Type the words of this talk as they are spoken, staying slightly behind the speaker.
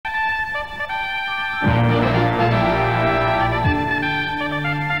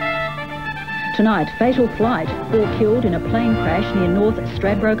Tonight, fatal flight, 4 killed in a plane crash near North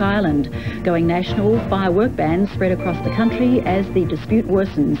Stradbroke Island. Going national, firework bans spread across the country as the dispute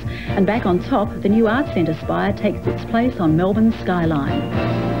worsens. And back on top, the new Arts Centre spire takes its place on Melbourne's skyline.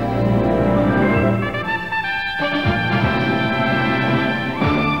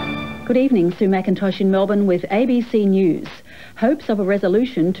 Good evening, Sue McIntosh in Melbourne with ABC News. Hopes of a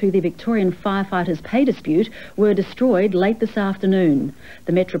resolution to the Victorian firefighters' pay dispute were destroyed late this afternoon.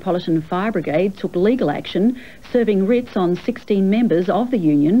 The Metropolitan Fire Brigade took legal action, serving writs on 16 members of the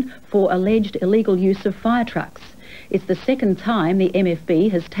union for alleged illegal use of fire trucks. It's the second time the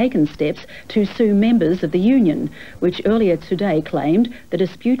MFB has taken steps to sue members of the union, which earlier today claimed the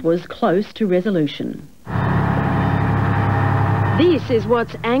dispute was close to resolution. This is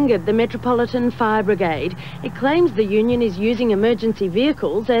what's angered the Metropolitan Fire Brigade. It claims the union is using emergency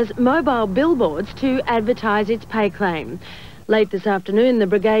vehicles as mobile billboards to advertise its pay claim. Late this afternoon, the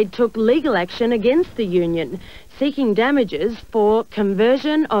brigade took legal action against the union, seeking damages for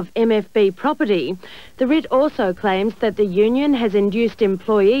conversion of MFB property. The writ also claims that the union has induced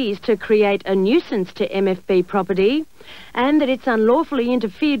employees to create a nuisance to MFB property and that it's unlawfully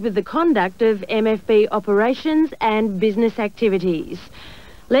interfered with the conduct of MFB operations and business activities.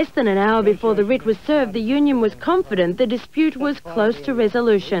 Less than an hour before the writ was served, the union was confident the dispute was close to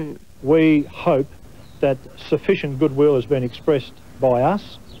resolution. We hope that sufficient goodwill has been expressed by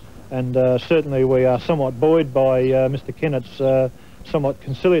us, and certainly we are somewhat buoyed by Mr Kennett's somewhat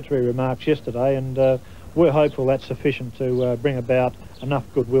conciliatory remarks yesterday, and we're hopeful that's sufficient to bring about enough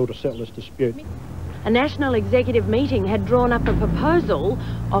goodwill to settle this dispute. A national executive meeting had drawn up a proposal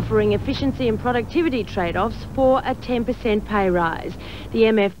offering efficiency and productivity trade-offs for a 10% pay rise. The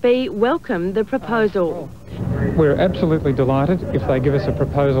MFB welcomed the proposal. We're absolutely delighted if they give us a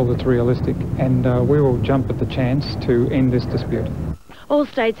proposal that's realistic, and we will jump at the chance to end this dispute. All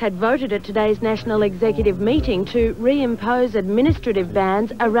states had voted at today's national executive meeting to reimpose administrative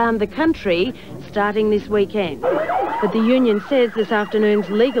bans around the country starting this weekend. But the union says this afternoon's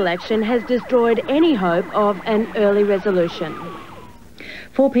legal action has destroyed any hope of an early resolution.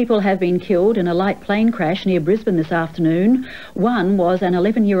 4 people have been killed in a light plane crash near Brisbane this afternoon. One was an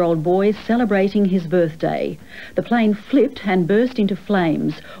 11-year-old boy celebrating his birthday. The plane flipped and burst into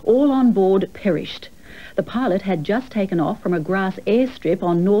flames. All on board perished. The pilot had just taken off from a grass airstrip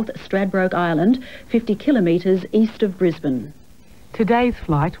on North Stradbroke Island, 50 kilometres east of Brisbane. Today's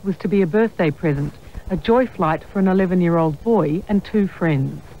flight was to be a birthday present, a joy flight for an 11-year-old boy and 2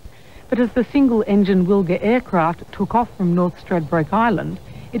 friends. But as the single-engine Wilga aircraft took off from North Stradbroke Island,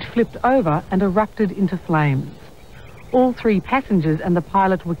 it flipped over and erupted into flames. All 3 passengers and the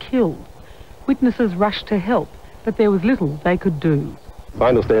pilot were killed. Witnesses rushed to help, but there was little they could do. I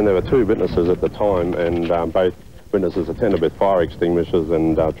understand there were 2 witnesses at the time, and both witnesses attended with fire extinguishers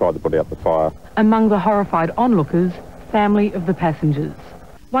and tried to put out the fire. Among the horrified onlookers, family of the passengers.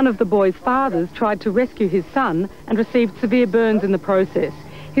 One of the boy's fathers tried to rescue his son and received severe burns in the process.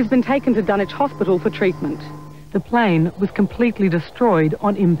 He's been taken to Dunwich Hospital for treatment. The plane was completely destroyed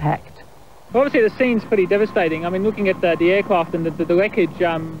on impact. Obviously the scene's pretty devastating. I mean, looking at the aircraft and the wreckage,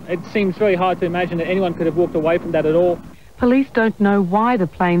 it seems very hard to imagine that anyone could have walked away from that at all. Police don't know why the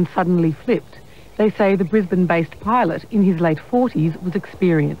plane suddenly flipped. They say the Brisbane-based pilot in his late 40s was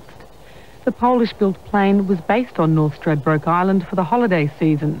experienced. The Polish-built plane was based on North Stradbroke Island for the holiday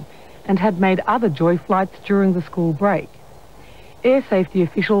season and had made other joy flights during the school break. Air safety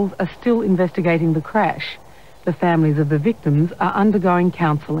officials are still investigating the crash. The families of the victims are undergoing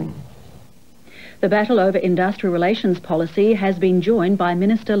counselling. The battle over industrial relations policy has been joined by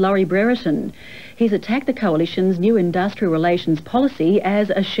Minister Laurie Brereton. He's attacked the Coalition's new industrial relations policy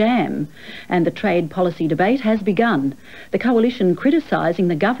as a sham, and the trade policy debate has begun. The Coalition criticising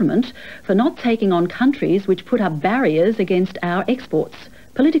the government for not taking on countries which put up barriers against our exports.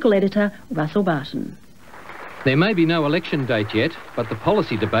 Political editor Russell Barton. There may be no election date yet, but the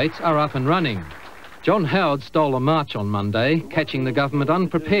policy debates are up and running. John Howard stole a march on Monday, catching the government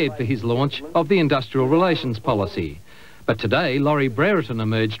unprepared for his launch of the industrial relations policy. But today, Laurie Brereton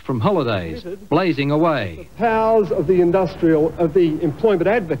emerged from holidays, blazing away. The powers of the employment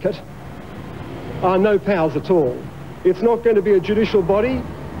advocate are no powers at all. It's not going to be a judicial body,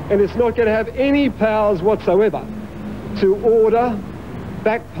 and it's not going to have any powers whatsoever to order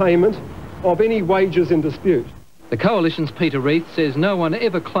back payment of any wages in dispute. The Coalition's Peter Reith says no one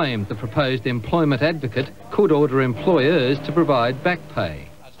ever claimed the proposed employment advocate could order employers to provide back pay.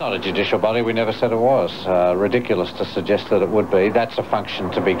 It's not a judicial body, we never said it was. Ridiculous to suggest that it would be. That's a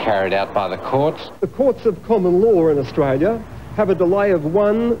function to be carried out by the courts. The courts of common law in Australia have a delay of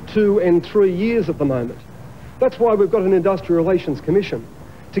 1, 2 and 3 years at the moment. That's why we've got an Industrial Relations Commission,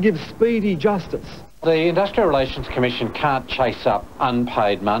 to give speedy justice. The Industrial Relations Commission can't chase up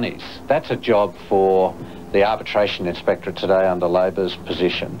unpaid monies. That's a job for the Arbitration Inspectorate today under Labor's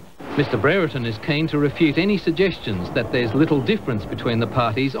position. Mr Brereton is keen to refute any suggestions that there's little difference between the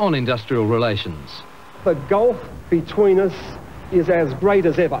parties on industrial relations. The gulf between us is as great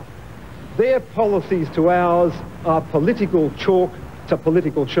as ever. Their policies to ours are political chalk to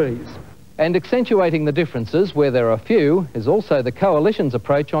political cheese. And accentuating the differences where there are few is also the Coalition's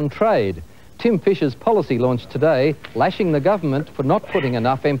approach on trade. Tim Fisher's policy launched today, lashing the government for not putting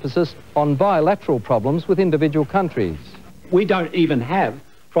enough emphasis on bilateral problems with individual countries. We don't even have,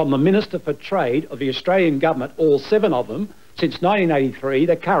 from the Minister for Trade of the Australian government, all 7 of them, since 1983,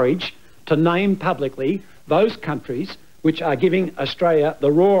 the courage to name publicly those countries which are giving Australia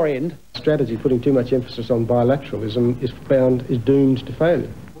the raw end. Strategy putting too much emphasis on bilateralism is doomed to failure.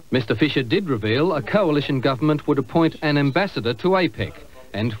 Mr Fisher did reveal a coalition government would appoint an ambassador to APEC,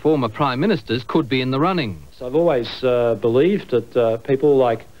 and former Prime Ministers could be in the running. So I've always believed that people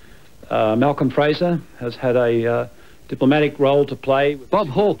like Malcolm Fraser has had a diplomatic role to play. Bob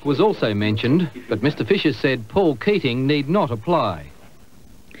Hawke was also mentioned, but Mr Fisher said Paul Keating need not apply.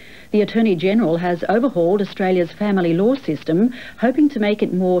 The Attorney-General has overhauled Australia's family law system, hoping to make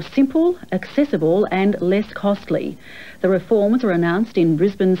it more simple, accessible and less costly. The reforms were announced in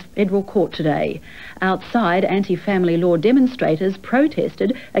Brisbane's Federal Court today. Outside, anti-family law demonstrators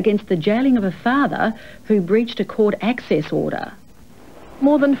protested against the jailing of a father who breached a court access order.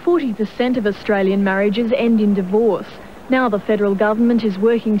 More than 40% of Australian marriages end in divorce. Now the federal government is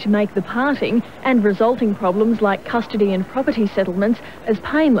working to make the parting and resulting problems like custody and property settlements as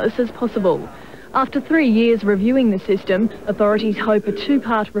painless as possible. After 3 years reviewing the system, authorities hope a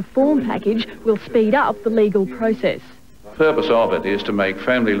 2-part reform package will speed up the legal process. The purpose of it is to make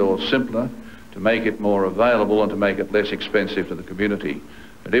family law simpler, to make it more available and to make it less expensive to the community.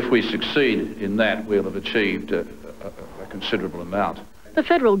 And if we succeed in that, we'll have achieved a considerable amount. The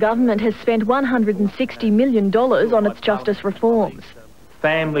federal government has spent $160 million on its justice reforms.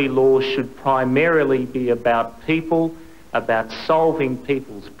 Family law should primarily be about people, about solving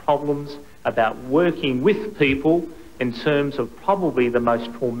people's problems, about working with people in terms of probably the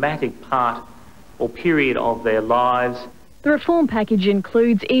most traumatic part or period of their lives. The reform package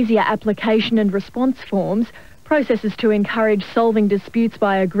includes easier application and response forms, processes to encourage solving disputes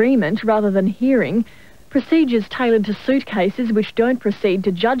by agreement rather than hearing, procedures tailored to suit cases which don't proceed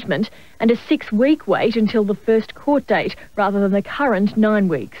to judgment, and a 6-week wait until the first court date rather than the current 9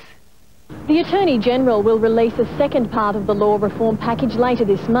 weeks. The Attorney-General will release a second part of the law reform package later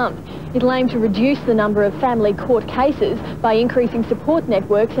this month. It'll aim to reduce the number of family court cases by increasing support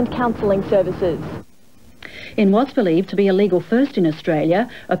networks and counselling services. In what's believed to be a legal first in Australia,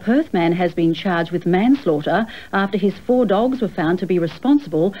 a Perth man has been charged with manslaughter after his 4 dogs were found to be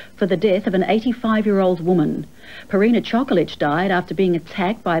responsible for the death of an 85-year-old woman. Parina Chokolich died after being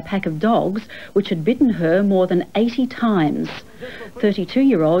attacked by a pack of dogs which had bitten her more than 80 times.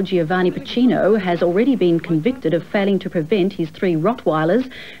 32-year-old Giovanni Pacino has already been convicted of failing to prevent his 3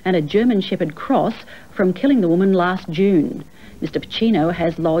 Rottweilers and a German Shepherd Cross from killing the woman last June. Mr Pacino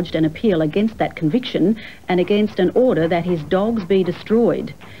has lodged an appeal against that conviction and against an order that his dogs be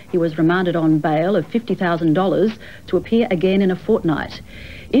destroyed. He was remanded on bail of $50,000 to appear again in a fortnight.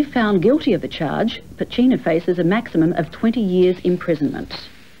 If found guilty of the charge, Pacino faces a maximum of 20 years imprisonment.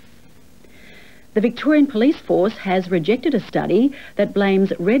 The Victorian Police Force has rejected a study that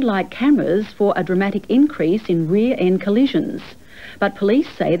blames red light cameras for a dramatic increase in rear-end collisions. But police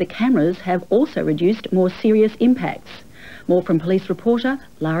say the cameras have also reduced more serious impacts. More from police reporter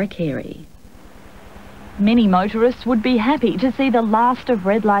Lara Carey. Many motorists would be happy to see the last of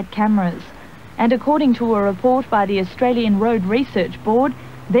red light cameras. And according to a report by the Australian Road Research Board,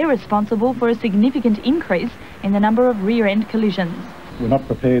 they're responsible for a significant increase in the number of rear-end collisions. We're not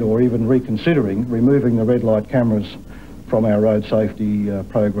prepared or even reconsidering removing the red light cameras from our road safety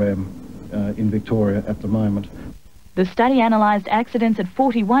program in Victoria at the moment. The study analysed accidents at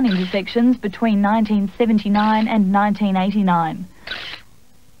 41 intersections between 1979 and 1989.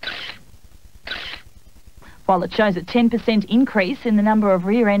 While it shows a 10% increase in the number of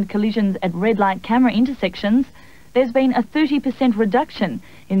rear-end collisions at red light camera intersections, there's been a 30% reduction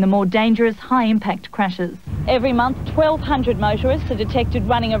in the more dangerous high-impact crashes. Every month, 1,200 motorists are detected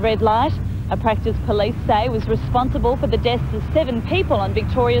running a red light, a practice police say was responsible for the deaths of 7 people on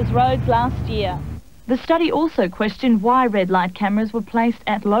Victoria's roads last year. The study also questioned why red light cameras were placed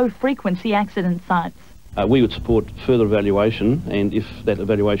at low-frequency accident sites. We would support further evaluation, and if that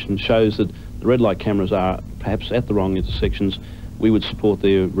evaluation shows that the red light cameras are perhaps at the wrong intersections, we would support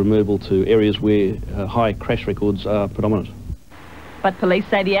their removal to areas where high crash records are predominant. But police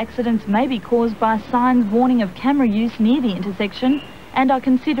say the accidents may be caused by signs warning of camera use near the intersection and are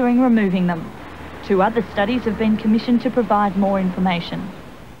considering removing them. 2 other studies have been commissioned to provide more information.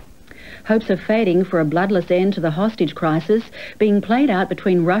 Hopes are fading for a bloodless end to the hostage crisis being played out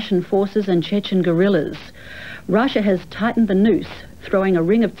between Russian forces and Chechen guerrillas. Russia has tightened the noose, throwing a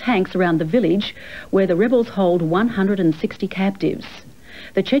ring of tanks around the village where the rebels hold 160 captives.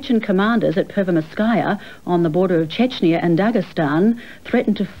 The Chechen commanders at Pervomskaya, on the border of Chechnya and Dagestan,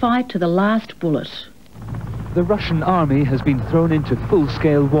 threatened to fight to the last bullet. The Russian army has been thrown into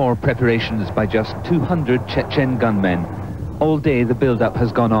full-scale war preparations by just 200 Chechen gunmen. All day the build-up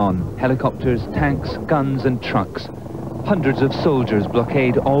has gone on. Helicopters, tanks, guns and trucks. Hundreds of soldiers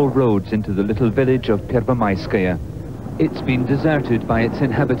blockade all roads into the little village of Pervomskaya. It's been deserted by its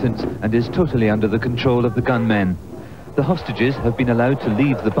inhabitants and is totally under the control of the gunmen. The hostages have been allowed to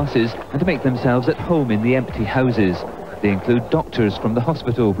leave the buses and to make themselves at home in the empty houses. They include doctors from the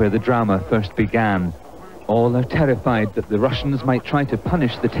hospital where the drama first began. All are terrified that the Russians might try to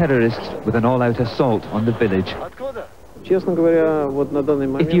punish the terrorists with an all-out assault on the village.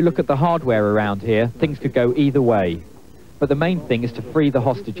 If you look at the hardware around here, things could go either way. But the main thing is to free the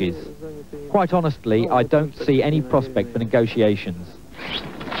hostages. Quite honestly, I don't see any prospect for negotiations.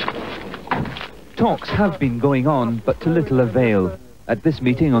 Talks have been going on, but to little avail. At this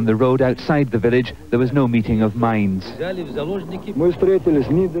meeting on the road outside the village, there was no meeting of minds.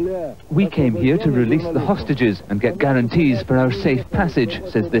 We came here to release the hostages and get guarantees for our safe passage,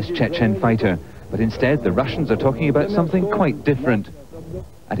 says this Chechen fighter. But instead, the Russians are talking about something quite different.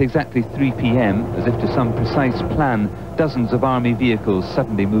 At exactly 3 p.m., as if to some precise plan, dozens of army vehicles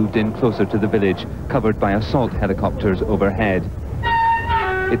suddenly moved in closer to the village, covered by assault helicopters overhead.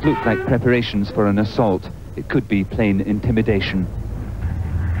 It looked like preparations for an assault. It could be plain intimidation.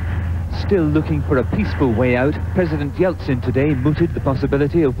 Still looking for a peaceful way out, President Yeltsin today mooted the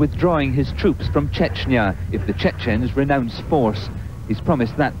possibility of withdrawing his troops from Chechnya if the Chechens renounce force. He's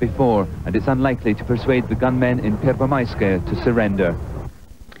promised that before, and it's unlikely to persuade the gunmen in Pervomskaya to surrender.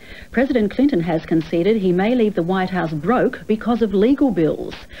 President Clinton has conceded he may leave the White House broke because of legal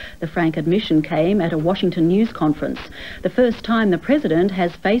bills. The frank admission came at a Washington news conference, the first time the president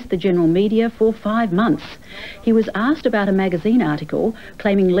has faced the general media for 5 months. He was asked about a magazine article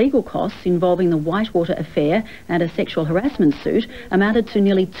claiming legal costs involving the Whitewater affair and a sexual harassment suit amounted to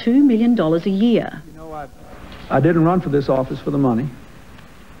nearly $2 million a year. I didn't run for this office for the money,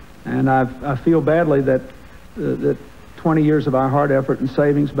 and I feel badly that 20 years of our hard effort and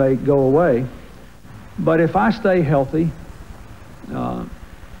savings may go away. But if I stay healthy, I'll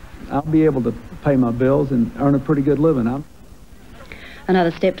be able to pay my bills and earn a pretty good living.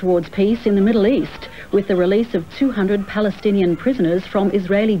 Another step towards peace in the Middle East, with the release of 200 Palestinian prisoners from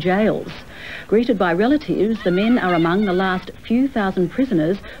Israeli jails. Greeted by relatives, the men are among the last few thousand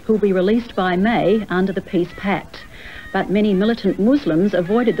prisoners who will be released by May under the Peace Pact. But many militant Muslims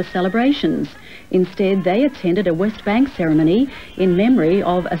avoided the celebrations. Instead, they attended a West Bank ceremony in memory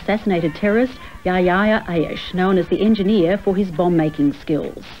of assassinated terrorist Yahya Ayyash, known as the engineer for his bomb-making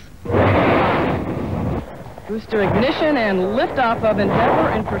skills. Booster ignition and liftoff of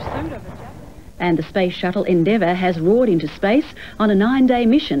Endeavour in pursuit of... And the space shuttle Endeavour has roared into space on a 9-day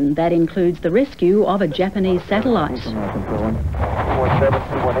mission that includes the rescue of a Japanese satellite.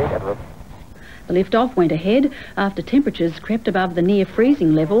 The liftoff went ahead after temperatures crept above the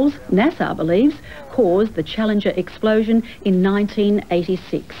near-freezing levels NASA believes caused the Challenger explosion in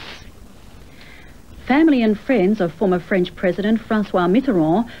 1986. Family and friends of former French President François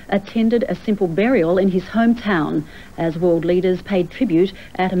Mitterrand attended a simple burial in his hometown as world leaders paid tribute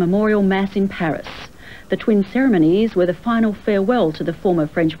at a memorial mass in Paris. The twin ceremonies were the final farewell to the former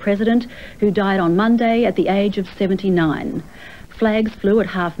French president, who died on Monday at the age of 79. Flags flew at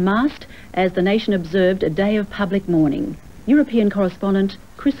half-mast as the nation observed a day of public mourning. European correspondent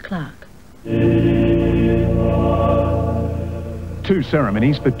Chris Clark. 2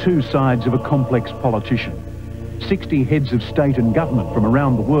 ceremonies for 2 sides of a complex politician. 60 heads of state and government from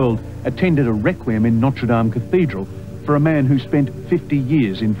around the world attended a requiem in Notre Dame Cathedral for a man who spent 50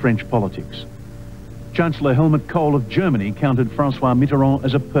 years in French politics. Chancellor Helmut Kohl of Germany counted François Mitterrand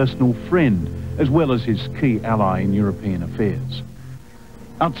as a personal friend, as well as his key ally in European affairs.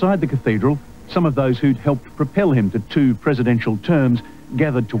 Outside the cathedral, some of those who'd helped propel him to 2 presidential terms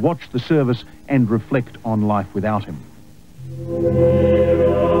gathered to watch the service and reflect on life without him.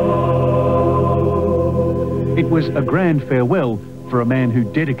 It was a grand farewell for a man who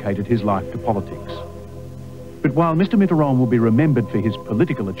dedicated his life to politics. But while Mr. Mitterrand will be remembered for his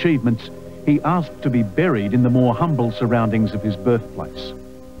political achievements, he asked to be buried in the more humble surroundings of his birthplace.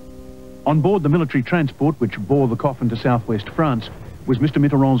 On board the military transport which bore the coffin to southwest France, was Mr.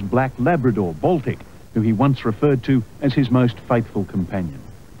 Mitterrand's black Labrador, Baltic, who he once referred to as his most faithful companion.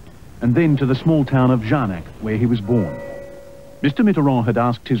 And then to the small town of Jarnac, where he was born. Mr. Mitterrand had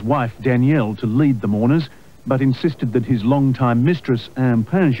asked his wife, Danielle, to lead the mourners, but insisted that his long-time mistress, Anne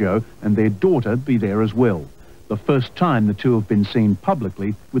Pinjot, and their daughter be there as well. The first time the two have been seen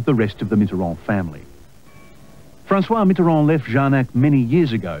publicly with the rest of the Mitterrand family. Francois Mitterrand left Jarnac many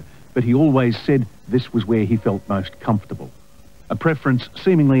years ago, but he always said this was where he felt most comfortable. A preference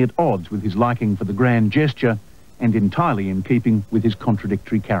seemingly at odds with his liking for the grand gesture and entirely in keeping with his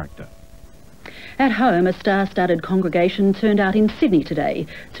contradictory character. At home, a star-studded congregation turned out in Sydney today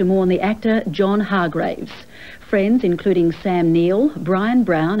to mourn the actor John Hargreaves. Friends, including Sam Neill, Brian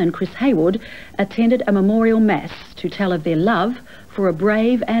Brown and Chris Haywood, attended a memorial mass to tell of their love for a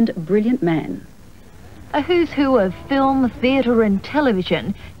brave and brilliant man. A who's who of film, theatre and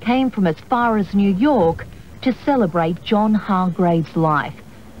television came from as far as New York to celebrate John Hargreaves' life,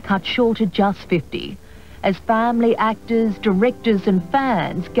 cut short at just 50. As family, actors, directors and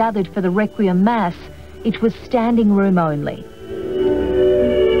fans gathered for the Requiem Mass, it was standing room only.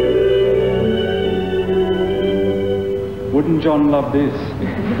 Wouldn't John love this?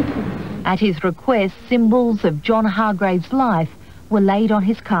 At his request, symbols of John Hargreaves' life were laid on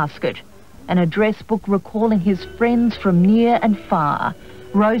his casket. An address book recalling his friends from near and far,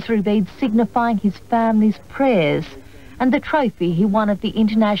 rosary beads signifying his family's prayers, and the trophy he won at the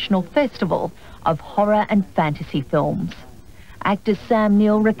International Festival of Horror and Fantasy Films. Actor Sam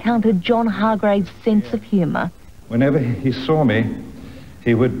Neill recounted John Hargreaves' sense of humour. Whenever he saw me,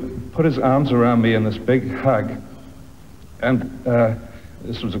 he would put his arms around me in this big hug, and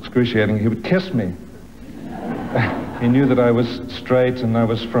this was excruciating, he would kiss me. He knew that I was straight and I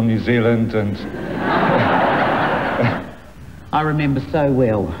was from New Zealand, and I remember so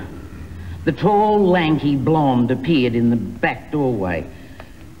well. The tall, lanky blonde appeared in the back doorway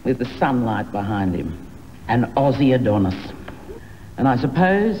with the sunlight behind him, an Aussie Adonis. And I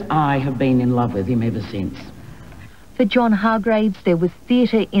suppose I have been in love with him ever since. For John Hargreaves, there was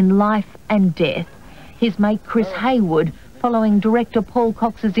theatre in life and death. His mate Chris Haywood following director Paul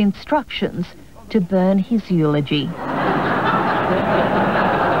Cox's instructions to burn his eulogy.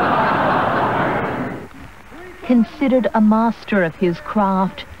 Considered a master of his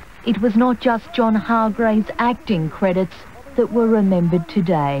craft, it was not just John Hargreaves' acting credits that were remembered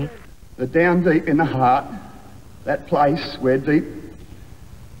today. But down deep in the heart, that place where deep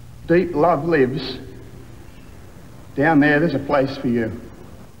love lives, down there's a place for you.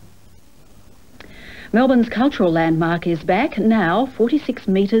 Melbourne's cultural landmark is back, now 46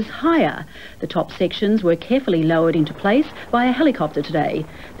 metres higher. The top sections were carefully lowered into place by a helicopter today.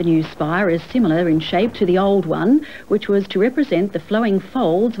 The new spire is similar in shape to the old one, which was to represent the flowing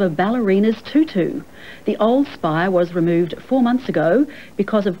folds of a ballerina's tutu. The old spire was removed 4 months ago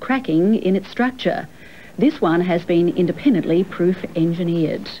because of cracking in its structure. This one has been independently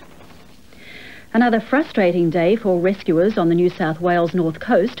proof-engineered. Another frustrating day for rescuers on the New South Wales north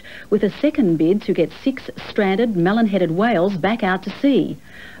coast, with a second bid to get 6 stranded melon-headed whales back out to sea.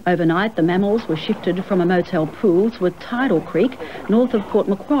 Overnight, the mammals were shifted from a motel pool to a tidal creek north of Port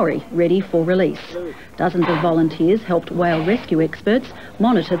Macquarie, ready for release. Dozens of volunteers helped whale rescue experts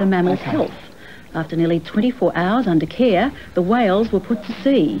monitor the mammals' health. After nearly 24 hours under care, the whales were put to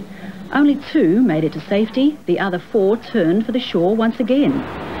sea. Only 2 made it to safety, the other 4 turned for the shore once again.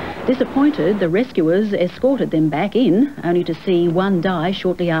 Disappointed, the rescuers escorted them back in, only to see one die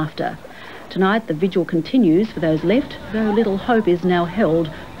shortly after. Tonight, the vigil continues for those left, though little hope is now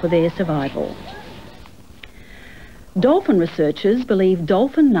held for their survival. Dolphin researchers believe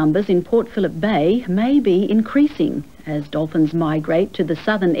dolphin numbers in Port Phillip Bay may be increasing. As dolphins migrate to the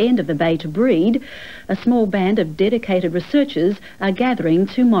southern end of the bay to breed, a small band of dedicated researchers are gathering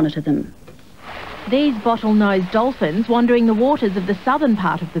to monitor them. These bottlenose dolphins wandering the waters of the southern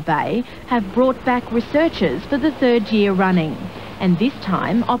part of the bay have brought back researchers for the 3rd year running. And this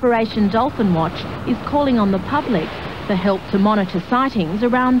time, Operation Dolphin Watch is calling on the public for help to monitor sightings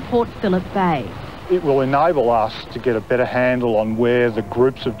around Port Phillip Bay. It will enable us to get a better handle on where the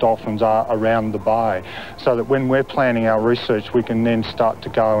groups of dolphins are around the bay, so that when we're planning our research, we can then start to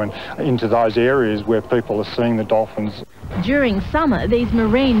go into those areas where people are seeing the dolphins. During summer, these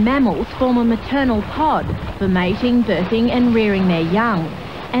marine mammals form a maternal pod for mating, birthing and rearing their young.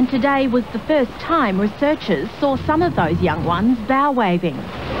 And today was the first time researchers saw some of those young ones bow waving.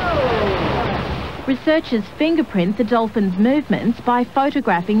 Researchers fingerprint the dolphins' movements by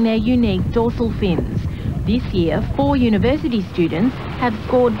photographing their unique dorsal fins. This year, 4 university students have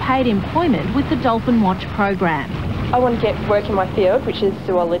scored paid employment with the Dolphin Watch program. I want to get work in my field, which is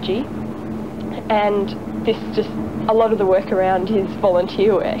zoology, and a lot of the work around is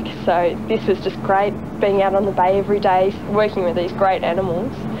volunteer work, so this was just great, being out on the bay every day, working with these great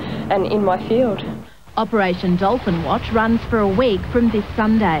animals and in my field. Operation Dolphin Watch runs for a week from this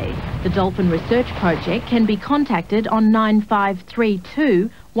Sunday. The Dolphin Research Project can be contacted on 9532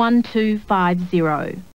 1250.